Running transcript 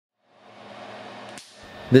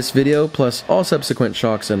This video, plus all subsequent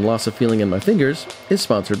shocks and loss of feeling in my fingers, is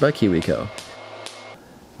sponsored by KiwiCo.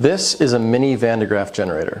 This is a mini Van de Graaff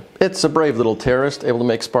generator. It's a brave little terrorist able to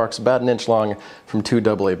make sparks about 1 inch long from 2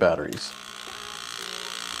 AA batteries.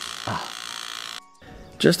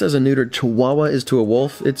 Just as a neutered chihuahua is to a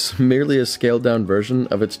wolf, it's merely a scaled down version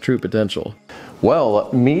of its true potential. Well,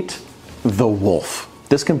 meet the wolf.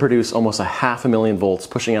 This can produce almost 500,000 volts,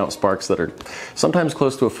 pushing out sparks that are sometimes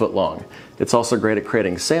close to 1 foot long. It's also great at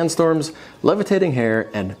creating sandstorms, levitating hair,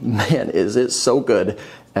 and man, is it so good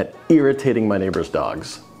at irritating my neighbor's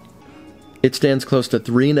dogs. It stands close to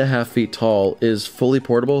 3.5 feet tall, is fully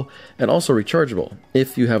portable, and also rechargeable,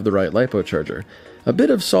 if you have the right LiPo charger. A bit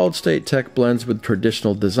of solid-state tech blends with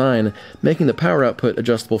traditional design, making the power output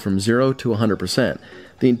adjustable from 0 to 100%.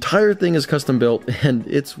 The entire thing is custom built, and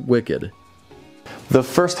it's wicked. The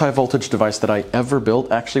first high-voltage device that I ever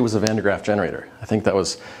built actually was a Van de Graaff generator. I think that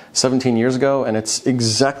was 17 years ago, and it's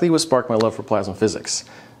exactly what sparked my love for plasma physics.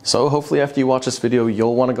 So hopefully after you watch this video,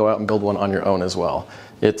 you'll want to go out and build one on your own as well.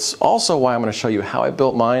 It's also why I'm going to show you how I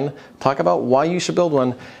built mine, talk about why you should build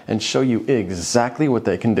one, and show you exactly what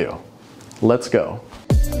they can do. Let's go.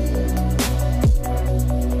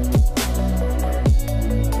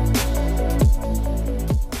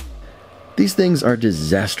 These things are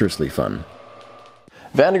disastrously fun.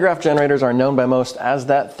 Van de Graaff generators are known by most as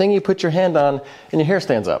that thing you put your hand on and your hair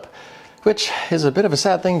stands up, which is a bit of a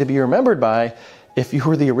sad thing to be remembered by if you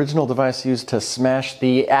were the original device used to smash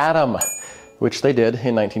the atom, which they did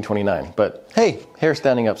in 1929. But hey, hair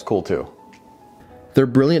standing up's cool too. They're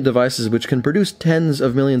brilliant devices which can produce tens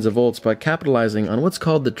of millions of volts by capitalizing on what's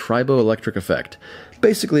called the triboelectric effect.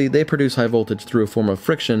 Basically, they produce high voltage through a form of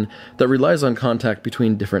friction that relies on contact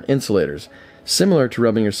between different insulators, similar to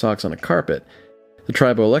rubbing your socks on a carpet. The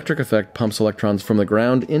triboelectric effect pumps electrons from the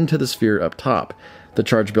ground into the sphere up top. The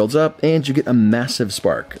charge builds up, and you get a massive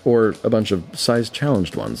spark, or a bunch of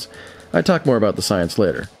size-challenged ones. I talk more about the science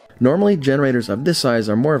later. Normally, generators of this size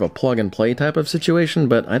are more of a plug-and-play type of situation,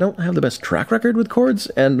 but I don't have the best track record with cords,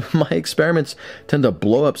 and my experiments tend to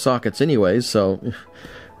blow up sockets anyways, so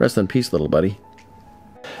rest in peace, little buddy.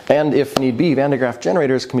 And if need be, Van de Graaff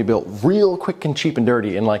generators can be built real quick and cheap and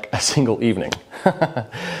dirty in like a single evening.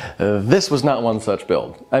 This was not one such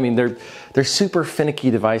build. I mean, they're super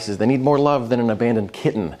finicky devices. They need more love than an abandoned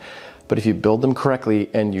kitten. But if you build them correctly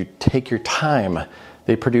and you take your time,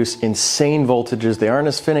 they produce insane voltages. They aren't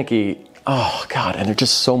as finicky. Oh God, and they're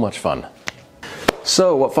just so much fun.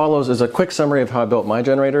 So what follows is a quick summary of how I built my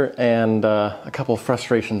generator and a couple of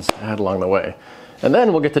frustrations I had along the way. And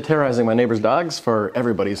then we'll get to terrorizing my neighbor's dogs for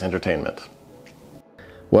everybody's entertainment.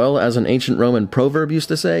 Well, as an ancient Roman proverb used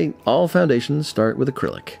to say, all foundations start with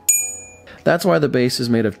acrylic. That's why the base is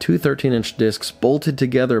made of 2 13-inch discs bolted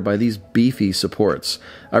together by these beefy supports.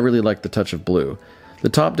 I really like the touch of blue. The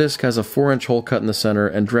top disc has a 4-inch hole cut in the center,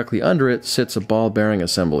 and directly under it sits a ball bearing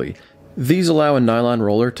assembly. These allow a nylon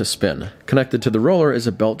roller to spin. Connected to the roller is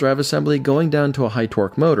a belt drive assembly going down to a high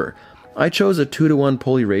torque motor. I chose a 2-to-1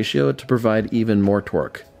 pulley ratio to provide even more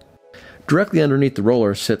torque. Directly underneath the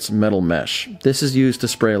roller sits metal mesh. This is used to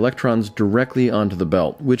spray electrons directly onto the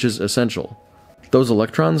belt, which is essential. Those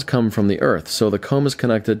electrons come from the earth, so the comb is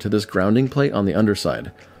connected to this grounding plate on the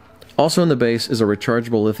underside. Also in the base is a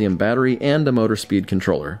rechargeable lithium battery and a motor speed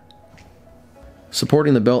controller.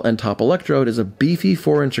 Supporting the belt and top electrode is a beefy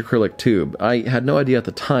 4-inch acrylic tube. I had no idea at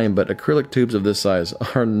the time, but acrylic tubes of this size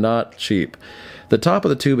are not cheap. The top of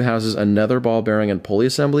the tube houses a nether ball bearing and pulley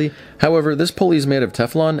assembly. However, this pulley is made of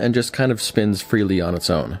Teflon and just kind of spins freely on its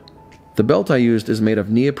own. The belt I used is made of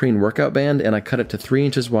neoprene workout band, and I cut it to 3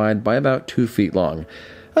 inches wide by about 2 feet long.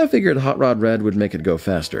 I figured Hot Rod Red would make it go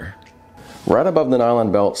faster. Right above the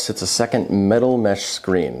nylon belt sits a second metal mesh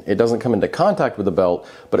screen. It doesn't come into contact with the belt,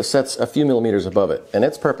 but it sets a few millimeters above it, and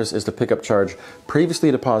its purpose is to pick up charge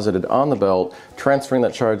previously deposited on the belt, transferring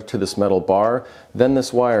that charge to this metal bar, then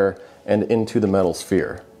this wire, and into the metal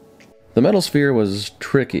sphere. The metal sphere was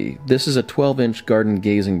tricky. This is a 12-inch garden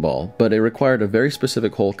gazing ball, but it required a very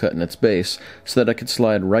specific hole cut in its base so that I could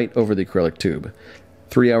slide right over the acrylic tube.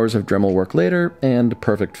 3 hours of Dremel work later, and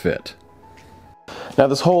perfect fit. Now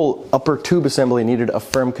this whole upper tube assembly needed a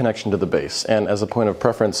firm connection to the base, and as a point of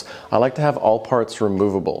preference, I like to have all parts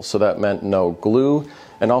removable, so that meant no glue,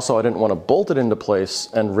 and also I didn't want to bolt it into place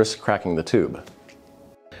and risk cracking the tube.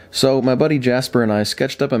 So my buddy Jasper and I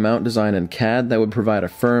sketched up a mount design in CAD that would provide a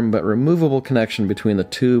firm but removable connection between the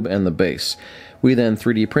tube and the base. We then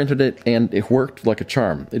 3D printed it, and it worked like a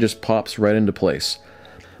charm. It just pops right into place.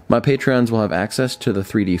 My Patreons will have access to the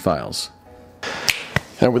 3D files.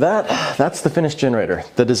 And with that, that's the finished generator.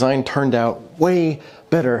 The design turned out way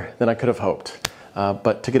better than I could have hoped.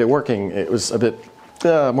 But to get it working, it was a bit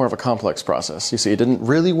more of a complex process. You see, it didn't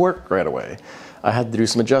really work right away. I had to do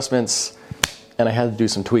some adjustments, and I had to do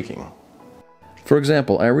some tweaking. For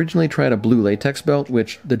example, I originally tried a blue latex belt,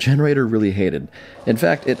 which the generator really hated. In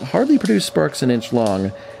fact, it hardly produced sparks an inch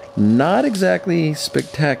long. Not exactly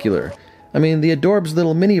spectacular. I mean, the Adorbs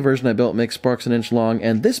little mini version I built makes sparks an inch long,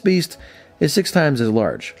 and this beast is 6 times as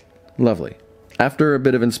large. Lovely. After a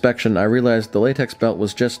bit of inspection, I realized the latex belt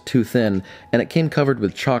was just too thin, and it came covered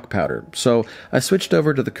with chalk powder, so I switched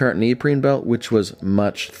over to the current neoprene belt, which was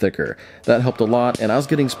much thicker. That helped a lot, and I was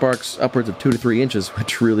getting sparks upwards of 2 to 3 inches,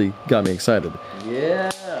 which really got me excited. Yeah!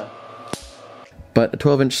 But a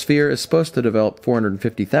 12-inch sphere is supposed to develop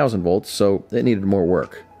 450,000 volts, so it needed more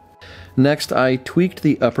work. Next, I tweaked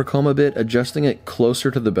the upper comb a bit, adjusting it closer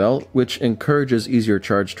to the belt, which encourages easier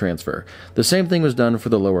charge transfer. The same thing was done for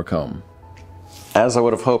the lower comb. As I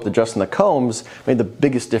would have hoped, adjusting the combs made the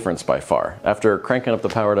biggest difference by far. After cranking up the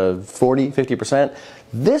power to 40–50%,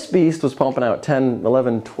 this beast was pumping out 10,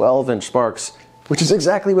 11, 12-inch sparks, which is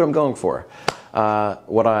exactly what I'm going for.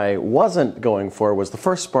 What I wasn't going for was the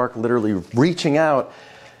first spark literally reaching out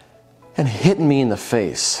and hitting me in the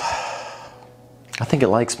face. I think it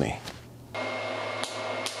likes me.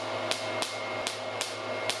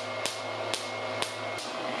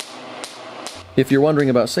 If you're wondering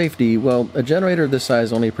about safety, well, a generator this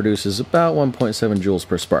size only produces about 1.7 joules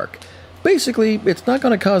per spark. Basically, it's not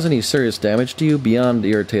going to cause any serious damage to you beyond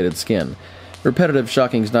irritated skin. Repetitive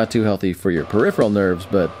shocking is not too healthy for your peripheral nerves,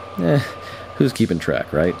 but who's keeping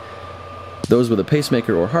track, right? Those with a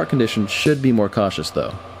pacemaker or heart condition should be more cautious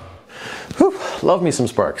though. Whew, love me some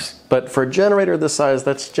sparks. But for a generator this size,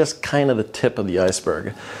 that's just kind of the tip of the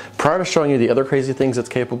iceberg. Prior to showing you the other crazy things it's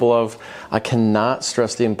capable of, I cannot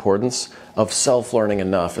stress the importance of self-learning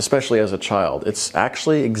enough, especially as a child. It's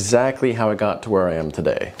actually exactly how I got to where I am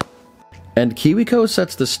today. And KiwiCo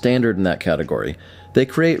sets the standard in that category. They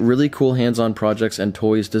create really cool hands-on projects and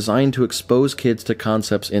toys designed to expose kids to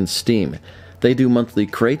concepts in STEAM. They do monthly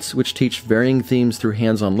crates, which teach varying themes through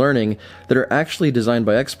hands-on learning that are actually designed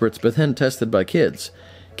by experts but then tested by kids.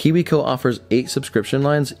 KiwiCo offers 8 subscription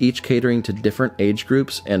lines, each catering to different age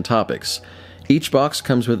groups and topics. Each box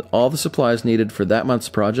comes with all the supplies needed for that month's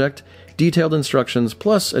project, detailed instructions,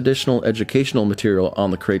 plus additional educational material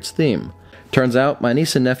on the crate's theme. Turns out, my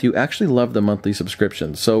niece and nephew actually loved the monthly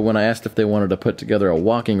subscription, so when I asked if they wanted to put together a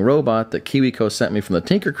walking robot that KiwiCo sent me from the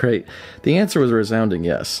Tinker Crate, the answer was a resounding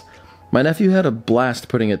yes. My nephew had a blast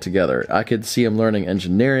putting it together. I could see him learning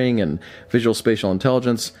engineering and visual spatial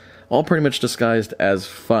intelligence, all pretty much disguised as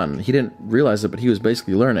fun. He didn't realize it, but he was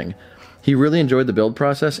basically learning. He really enjoyed the build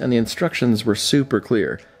process, and the instructions were super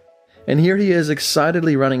clear. And here he is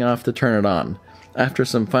excitedly running off to turn it on. After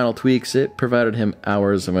some final tweaks, it provided him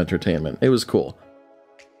hours of entertainment. It was cool.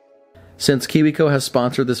 Since KiwiCo has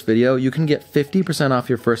sponsored this video, you can get 50% off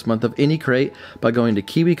your first month of any crate by going to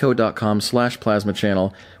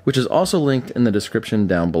kiwico.com/plasmachannel, which is also linked in the description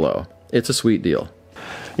down below. It's a sweet deal.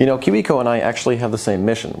 You know, KiwiCo and I actually have the same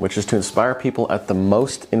mission, which is to inspire people at the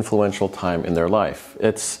most influential time in their life.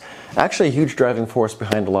 It's actually a huge driving force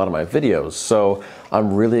behind a lot of my videos, so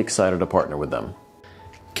I'm really excited to partner with them.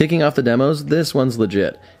 Kicking off the demos, this one's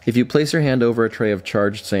legit. If you place your hand over a tray of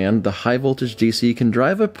charged sand, the high voltage DC can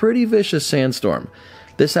drive a pretty vicious sandstorm.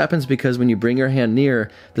 This happens because when you bring your hand near,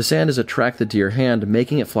 the sand is attracted to your hand,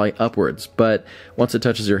 making it fly upwards, but once it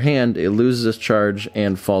touches your hand, it loses its charge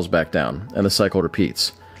and falls back down, and the cycle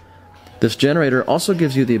repeats. This generator also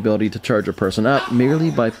gives you the ability to charge a person up merely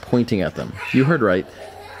by pointing at them. You heard right.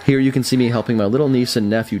 Here you can see me helping my little niece and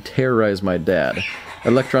nephew terrorize my dad.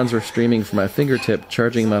 Electrons were streaming from my fingertip,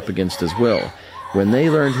 charging him up against his will. When they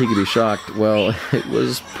learned he could be shocked, well, it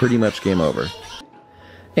was pretty much game over.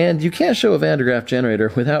 And you can't show a Van de Graaff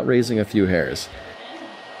generator without raising a few hairs.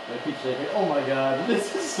 I keep shaking. Oh my god,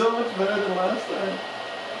 this is so much better than last time.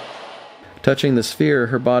 Touching the sphere,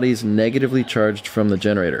 her body's negatively charged from the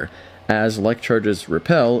generator. As like charges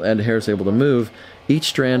repel and hair is able to move, each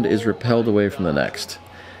strand is repelled away from the next.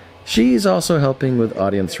 She's also helping with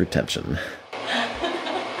audience retention.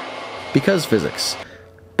 Because physics.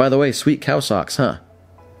 By the way, sweet cow socks, huh?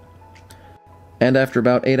 And after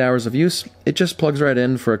about 8 hours of use, it just plugs right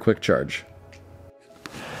in for a quick charge.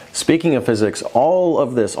 Speaking of physics, all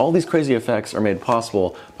these crazy effects are made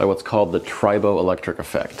possible by what's called the triboelectric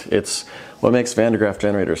effect. It's what makes Van de Graaff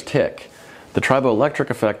generators tick. The triboelectric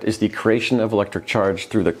effect is the creation of electric charge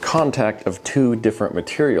through the contact of 2 different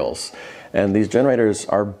materials. And these generators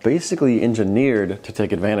are basically engineered to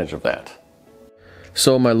take advantage of that.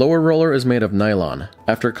 So my lower roller is made of nylon.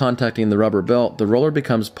 After contacting the rubber belt, the roller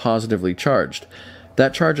becomes positively charged.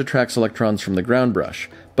 That charge attracts electrons from the ground brush,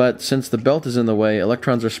 but since the belt is in the way,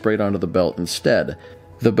 electrons are sprayed onto the belt instead.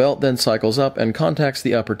 The belt then cycles up and contacts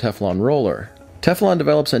the upper Teflon roller. Teflon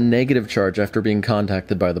develops a negative charge after being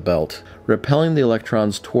contacted by the belt, repelling the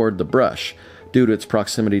electrons toward the brush. Due to its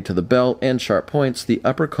proximity to the belt and sharp points, the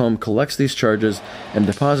upper comb collects these charges and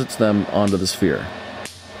deposits them onto the sphere.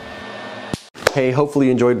 Hey, hopefully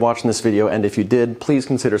you enjoyed watching this video, and if you did, please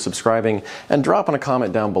consider subscribing and dropping a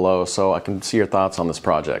comment down below so I can see your thoughts on this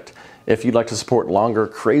project. If you'd like to support longer,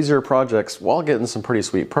 crazier projects while getting some pretty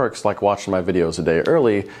sweet perks like watching my videos a day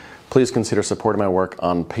early, please consider supporting my work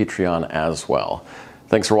on Patreon as well.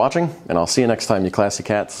 Thanks for watching, and I'll see you next time, you classy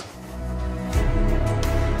cats.